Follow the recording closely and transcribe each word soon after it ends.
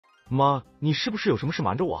妈，你是不是有什么事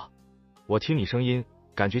瞒着我？我听你声音，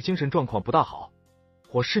感觉精神状况不大好。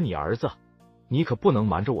我是你儿子，你可不能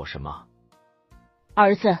瞒着我什么。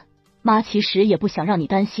儿子，妈其实也不想让你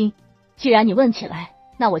担心，既然你问起来，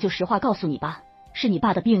那我就实话告诉你吧，是你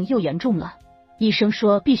爸的病又严重了，医生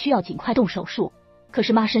说必须要尽快动手术，可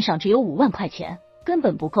是妈身上只有5万块钱，根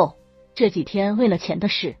本不够。这几天为了钱的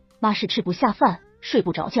事，妈是吃不下饭，睡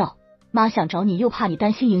不着觉。妈想找你，又怕你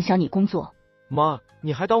担心影响你工作。妈，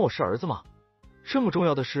你还当我是儿子吗？这么重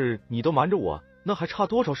要的事你都瞒着我，那还差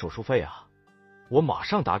多少手术费啊？我马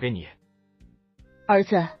上打给你。儿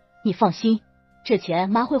子，你放心，这钱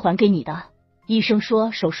妈会还给你的。医生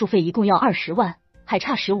说手术费一共要20万，还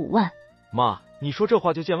差15万。妈，你说这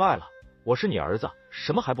话就见外了，我是你儿子，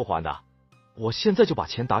什么还不还的？我现在就把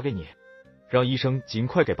钱打给你，让医生尽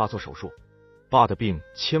快给爸做手术，爸的病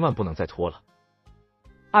千万不能再拖了。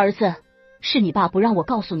儿子，是你爸不让我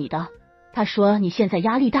告诉你的，他说你现在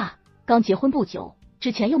压力大，刚结婚不久，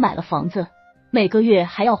之前又买了房子，每个月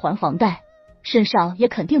还要还房贷，身上也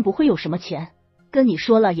肯定不会有什么钱，跟你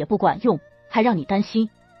说了也不管用，还让你担心，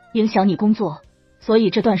影响你工作，所以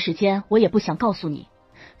这段时间我也不想告诉你。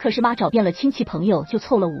可是妈找遍了亲戚朋友，就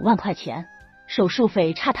凑了5万块钱，手术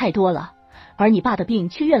费差太多了，而你爸的病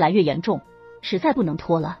却越来越严重，实在不能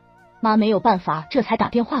拖了，妈没有办法，这才打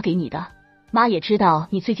电话给你的。妈也知道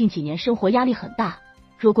你最近几年生活压力很大，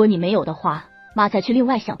如果你没有的话，妈再去另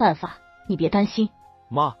外想办法，你别担心。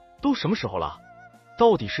妈，都什么时候了？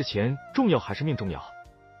到底是钱重要还是命重要？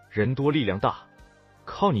人多力量大，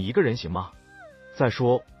靠你一个人行吗？再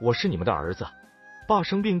说我是你们的儿子，爸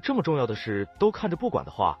生病这么重要的事都看着不管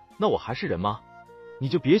的话，那我还是人吗？你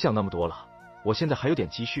就别想那么多了，我现在还有点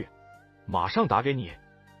积蓄，马上打给你。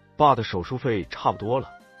爸的手术费差不多了，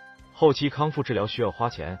后期康复治疗需要花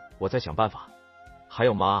钱，我再想办法。还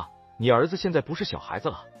有妈，你儿子现在不是小孩子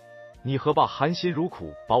了，你和爸含辛茹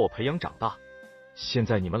苦把我培养长大，现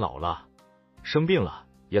在你们老了，生病了，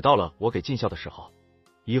也到了我给尽孝的时候。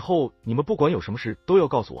以后你们不管有什么事都要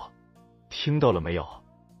告诉我，听到了没有？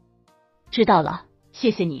知道了，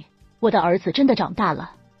谢谢你，我的儿子真的长大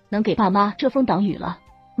了，能给爸妈遮风挡雨了，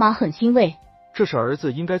妈很欣慰。这是儿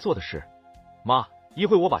子应该做的事。妈，一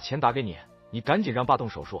会我把钱打给你，你赶紧让爸动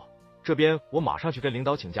手术，这边我马上去跟领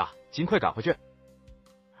导请假，尽快赶回去。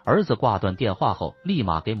儿子挂断电话后，立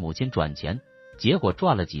马给母亲转钱，结果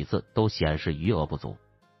转了几次都显示余额不足。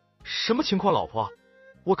什么情况，老婆？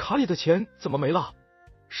我卡里的钱怎么没了？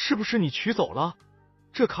是不是你取走了？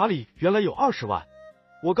这卡里原来有20万，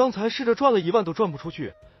我刚才试着转了1万都转不出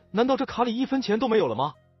去，难道这卡里1分钱都没有了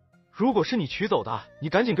吗？如果是你取走的，你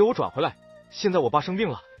赶紧给我转回来，现在我爸生病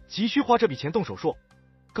了，急需花这笔钱动手术。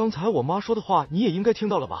刚才我妈说的话你也应该听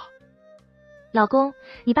到了吧？老公，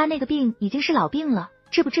你爸那个病已经是老病了，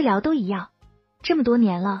治不治疗都一样，这么多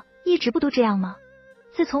年了，一直不都这样吗？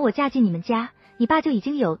自从我嫁进你们家，你爸就已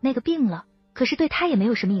经有那个病了，可是对他也没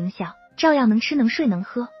有什么影响，照样能吃能睡能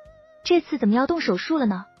喝。这次怎么要动手术了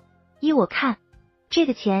呢？依我看，这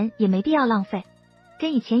个钱也没必要浪费，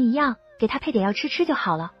跟以前一样，给他配点药吃就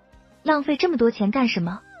好了。浪费这么多钱干什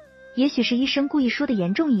么？也许是医生故意说的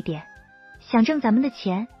严重一点，想挣咱们的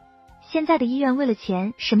钱。现在的医院为了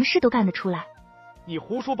钱，什么事都干得出来。你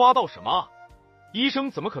胡说八道什么？医生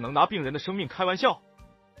怎么可能拿病人的生命开玩笑？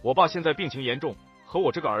我爸现在病情严重，和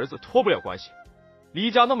我这个儿子脱不了关系，离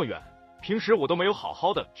家那么远，平时我都没有好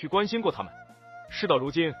好的去关心过他们。事到如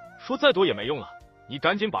今，说再多也没用了，你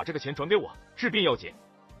赶紧把这个钱转给我，治病要紧。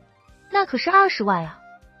那可是20万啊，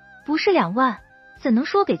不是2万，怎能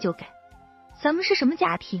说给就给？咱们是什么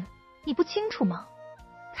家庭，你不清楚吗？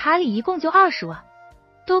卡里一共就20万，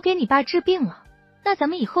都给你爸治病了，那咱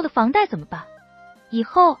们以后的房贷怎么办？以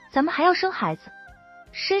后咱们还要生孩子，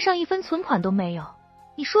身上1分存款都没有，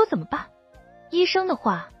你说怎么办？医生的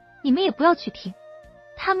话你们也不要去听，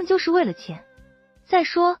他们就是为了钱。再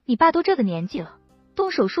说你爸都这个年纪了，动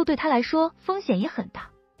手术对他来说风险也很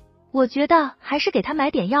大，我觉得还是给他买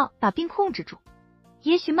点药把病控制住，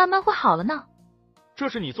也许慢慢会好了呢。这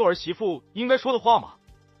是你做儿媳妇应该说的话吗？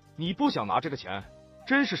你不想拿这个钱，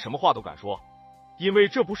真是什么话都敢说。因为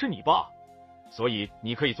这不是你爸，所以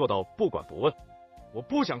你可以做到不管不问。我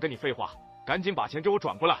不想跟你废话，赶紧把钱给我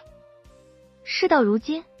转过来。事到如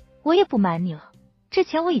今，我也不瞒你了，这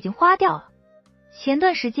钱我已经花掉了。前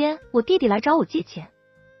段时间我弟弟来找我借钱，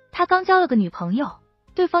他刚交了个女朋友，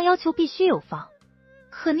对方要求必须有房，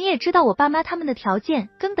可你也知道我爸妈他们的条件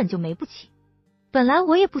根本就没不起。本来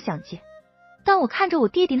我也不想借，但我看着我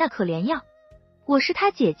弟弟那可怜样，我是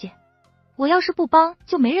他姐姐，我要是不帮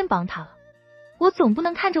就没人帮他了，我总不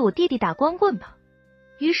能看着我弟弟打光棍吧。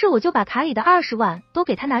于是我就把卡里的20万都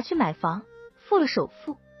给他拿去买房，付了首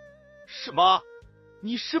付。什么？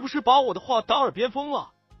你是不是把我的话当耳边风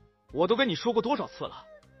了？我都跟你说过多少次了，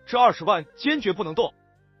这20万坚决不能动，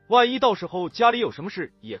万一到时候家里有什么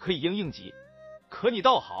事也可以应急。可你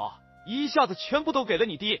倒好，一下子全部都给了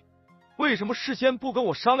你弟，为什么事先不跟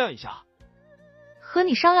我商量一下？和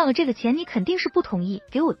你商量了这个钱，你肯定是不同意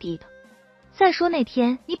给我弟的。再说那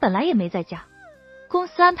天你本来也没在家，公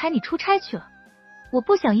司安排你出差去了，我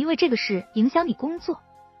不想因为这个事影响你工作。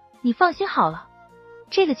你放心好了，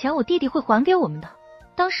这个钱我弟弟会还给我们的。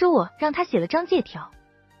当时我让他写了张借条，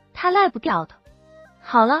他赖不掉的。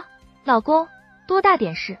好了，老公，多大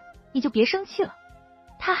点事，你就别生气了。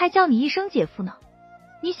他还叫你一声姐夫呢，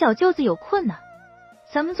你小舅子有困难，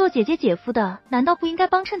咱们做姐姐姐夫的，难道不应该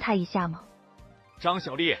帮衬他一下吗？张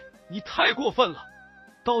小丽，你太过分了，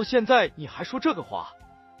到现在你还说这个话。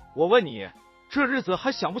我问你，这日子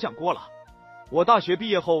还想不想过了？我大学毕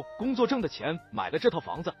业后工作挣的钱买了这套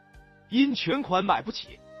房子，因全款买不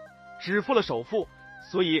起，只付了首付，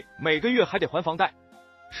所以每个月还得还房贷。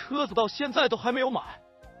车子到现在都还没有买，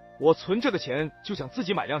我存这个钱就想自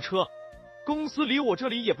己买辆车。公司离我这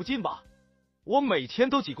里也不近吧，我每天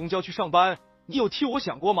都挤公交去上班，你有替我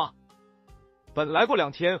想过吗？本来过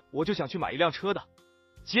2天我就想去买一辆车的，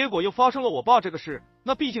结果又发生了我爸这个事，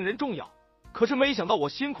那毕竟人重要。可是没想到我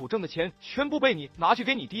辛苦挣的钱全部被你拿去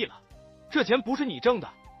给你弟了，这钱不是你挣的，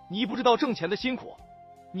你不知道挣钱的辛苦。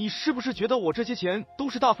你是不是觉得我这些钱都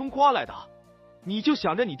是大风刮来的？你就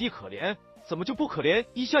想着你弟可怜，怎么就不可怜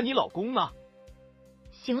一下你老公呢？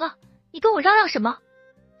行了，你跟我嚷嚷什么？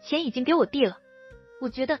钱已经给我弟了，我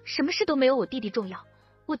觉得什么事都没有我弟弟重要。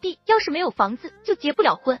我弟要是没有房子就结不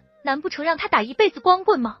了婚，难不成让他打一辈子光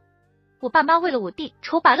棍吗？我爸妈为了我弟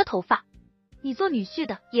愁白了头发，你做女婿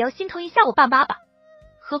的也要心疼一下我爸妈吧。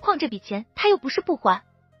何况这笔钱他又不是不还，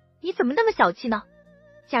你怎么那么小气呢？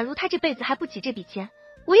假如他这辈子还不起这笔钱，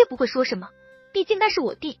我也不会说什么，毕竟那是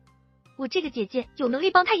我弟，我这个姐姐有能力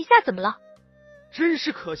帮他一下怎么了？真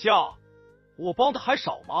是可笑，我帮的还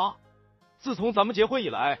少吗？自从咱们结婚以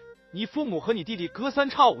来，你父母和你弟弟隔3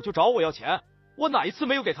差5就找我要钱，我哪一次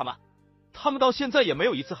没有给他们？他们到现在也没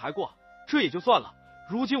有一次还过，这也就算了。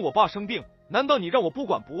如今我爸生病，难道你让我不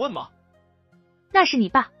管不问吗？那是你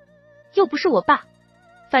爸，又不是我爸，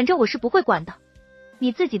反正我是不会管的。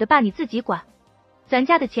你自己的爸你自己管，咱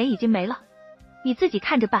家的钱已经没了，你自己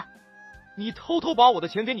看着办。你偷偷把我的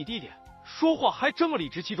钱给你弟弟，说话还这么理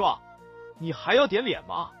直气壮，你还要点脸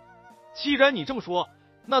吗？既然你这么说，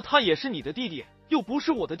那他也是你的弟弟，又不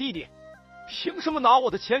是我的弟弟，凭什么拿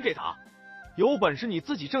我的钱给他？有本事你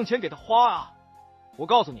自己挣钱给他花啊！我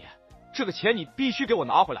告诉你，这个钱你必须给我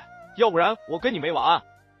拿回来，要不然我跟你没完。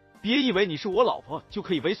别以为你是我老婆就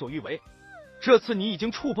可以为所欲为，这次你已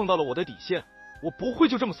经触碰到了我的底线，我不会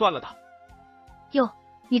就这么算了的。哟，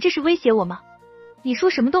你这是威胁我吗？你说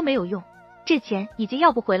什么都没有用，这钱已经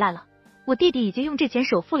要不回来了，我弟弟已经用这钱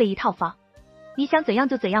首付了一套房，你想怎样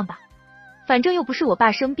就怎样吧，反正又不是我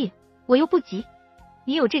爸生病，我又不急，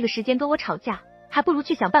你有这个时间跟我吵架，还不如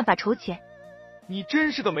去想办法筹钱。你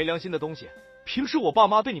真是个没良心的东西，平时我爸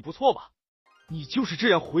妈对你不错吧？你就是这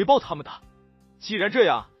样回报他们的。既然这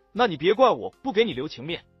样，那你别怪我不给你留情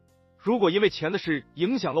面。如果因为钱的事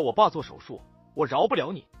影响了我爸做手术，我饶不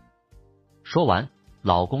了你。说完，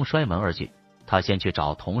老公摔门而去，她先去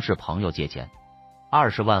找同事朋友借钱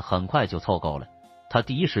，20万很快就凑够了。她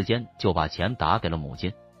第一时间就把钱打给了母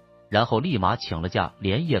亲，然后立马请了假，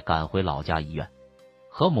连夜赶回老家医院，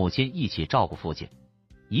和母亲一起照顾父亲。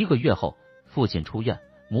1个月后，父亲出院，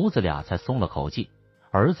母子俩才松了口气，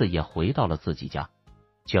儿子也回到了自己家，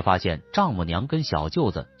却发现丈母娘跟小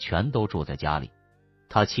舅子全都住在家里。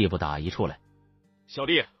他气不打一处来：小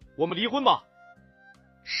丽，我们离婚吧。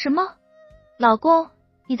什么？老公，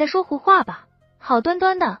你在说胡话吧？好端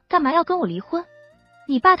端的干嘛要跟我离婚？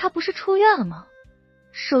你爸他不是出院了吗？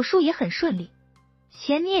手术也很顺利，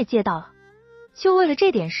钱你也借到了，就为了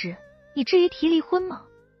这点事，你至于提离婚吗？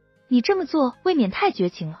你这么做未免太绝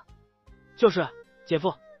情了。就是姐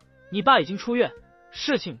夫，你爸已经出院，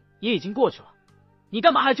事情也已经过去了，你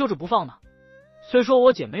干嘛还揪着不放呢？虽说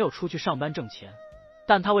我姐没有出去上班挣钱，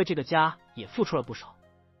但她为这个家也付出了不少。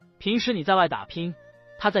平时你在外打拼，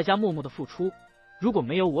她在家默默的付出，如果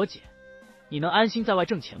没有我姐，你能安心在外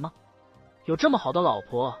挣钱吗？有这么好的老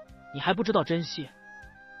婆，你还不知道珍惜？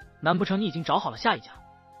难不成你已经找好了下一家？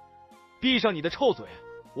闭上你的臭嘴！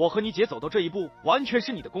我和你姐走到这一步，完全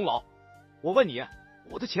是你的功劳。我问你，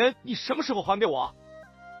我的钱你什么时候还给我？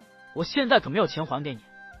我现在可没有钱还给你，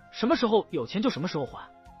什么时候有钱就什么时候还。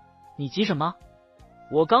你急什么？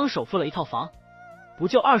我刚首付了一套房，不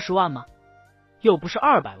就20万吗？又不是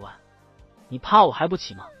200万，你怕我还不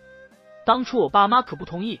起吗？当初我爸妈可不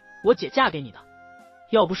同意我姐嫁给你的，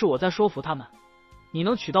要不是我在说服他们，你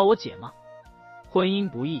能娶到我姐吗？婚姻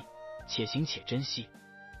不易，且行且珍惜。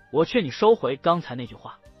我劝你收回刚才那句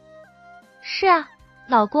话。是啊，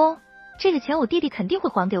老公，这个钱我弟弟肯定会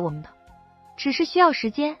还给我们的，只是需要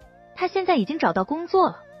时间。他现在已经找到工作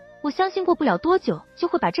了，我相信过不了多久就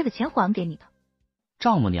会把这个钱还给你的。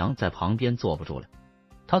丈母娘在旁边坐不住了，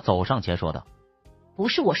她走上前说道：“不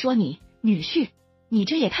是我说你，女婿，你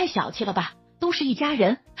这也太小气了吧？都是一家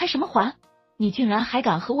人，还什么还？你竟然还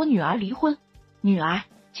敢和我女儿离婚！女儿，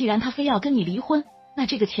既然她非要跟你离婚，那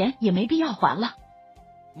这个钱也没必要还了。”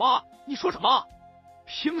妈，你说什么？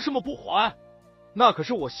凭什么不还？那可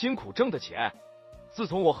是我辛苦挣的钱。自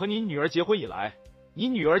从我和你女儿结婚以来，你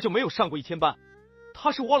女儿就没有上过1天班。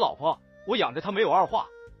她是我老婆，我养着她没有二话。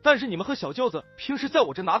但是你们和小舅子平时在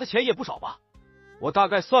我这拿的钱也不少吧？我大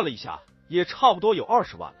概算了一下，也差不多有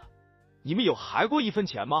20万了。你们有还过1分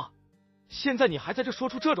钱吗？现在你还在这说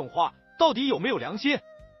出这种话，到底有没有良心？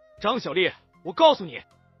张小丽，我告诉你，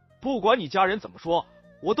不管你家人怎么说，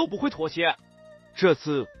我都不会妥协。这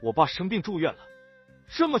次我爸生病住院了，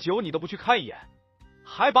这么久你都不去看一眼，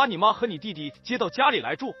还把你妈和你弟弟接到家里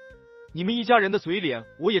来住，你们一家人的嘴脸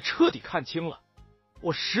我也彻底看清了，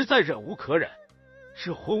我实在忍无可忍，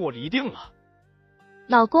这婚我离定了。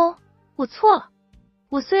老公，我错了，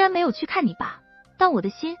我虽然没有去看你爸，但我的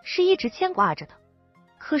心是一直牵挂着的。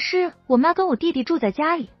可是我妈跟我弟弟住在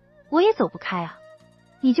家里，我也走不开啊，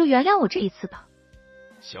你就原谅我这一次吧。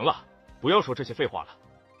行了，不要说这些废话了，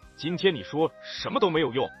今天你说什么都没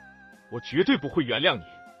有用，我绝对不会原谅你。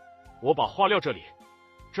我把话撂这里，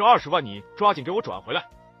这20万你抓紧给我转回来，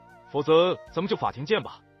否则咱们就法庭见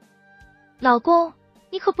吧。老公，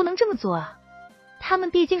你可不能这么做啊，他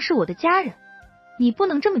们毕竟是我的家人，你不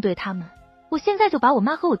能这么对他们。我现在就把我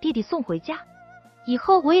妈和我弟弟送回家，以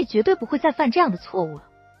后我也绝对不会再犯这样的错误了。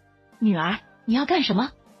女儿，你要干什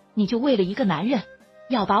么？你就为了一个男人，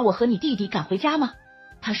要把我和你弟弟赶回家吗？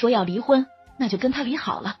他说要离婚，那就跟他离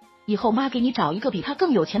好了，以后妈给你找一个比他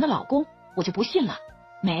更有钱的老公，我就不信了，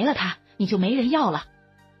没了他你就没人要了。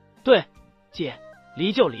对，姐，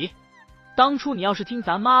离就离，当初你要是听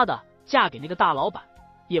咱妈的，嫁给那个大老板，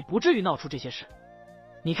也不至于闹出这些事。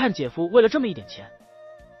你看姐夫为了这么一点钱，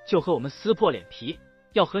就和我们撕破脸皮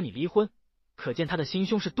要和你离婚，可见他的心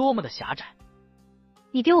胸是多么的狭窄。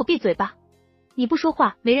你给我闭嘴吧，你不说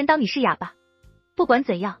话没人当你是哑巴。不管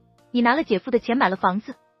怎样，你拿了姐夫的钱买了房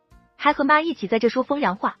子，还和妈一起在这说风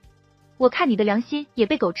凉话，我看你的良心也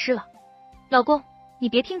被狗吃了。老公，你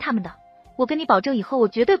别听他们的，我跟你保证以后我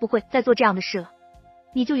绝对不会再做这样的事了，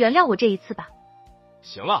你就原谅我这一次吧。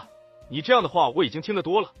行了，你这样的话我已经听得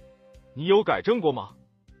多了，你有改正过吗？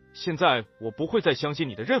现在我不会再相信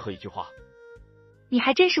你的任何一句话。你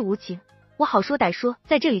还真是无情，我好说歹说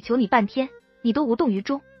在这里求你半天，你都无动于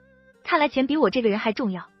衷。看来钱比我这个人还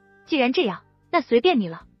重要，既然这样，那随便你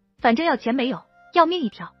了，反正要钱没有，要命一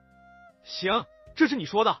条。行，这是你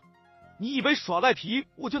说的，你以为耍赖皮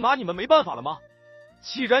我就拿你们没办法了吗？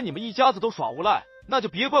既然你们一家子都耍无赖，那就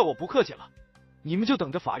别怪我不客气了，你们就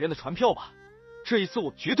等着法院的传票吧，这一次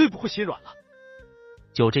我绝对不会心软了。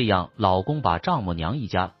就这样，老公把丈母娘一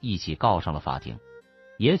家一起告上了法庭，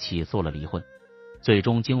也起诉了离婚。最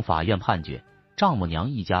终经法院判决，丈母娘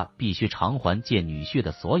一家必须偿还借女婿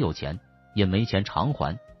的所有钱，因没钱偿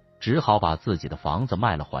还，只好把自己的房子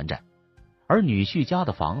卖了还债。而女婿家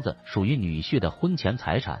的房子属于女婿的婚前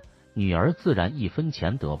财产，女儿自然1分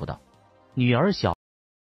钱得不到。女儿小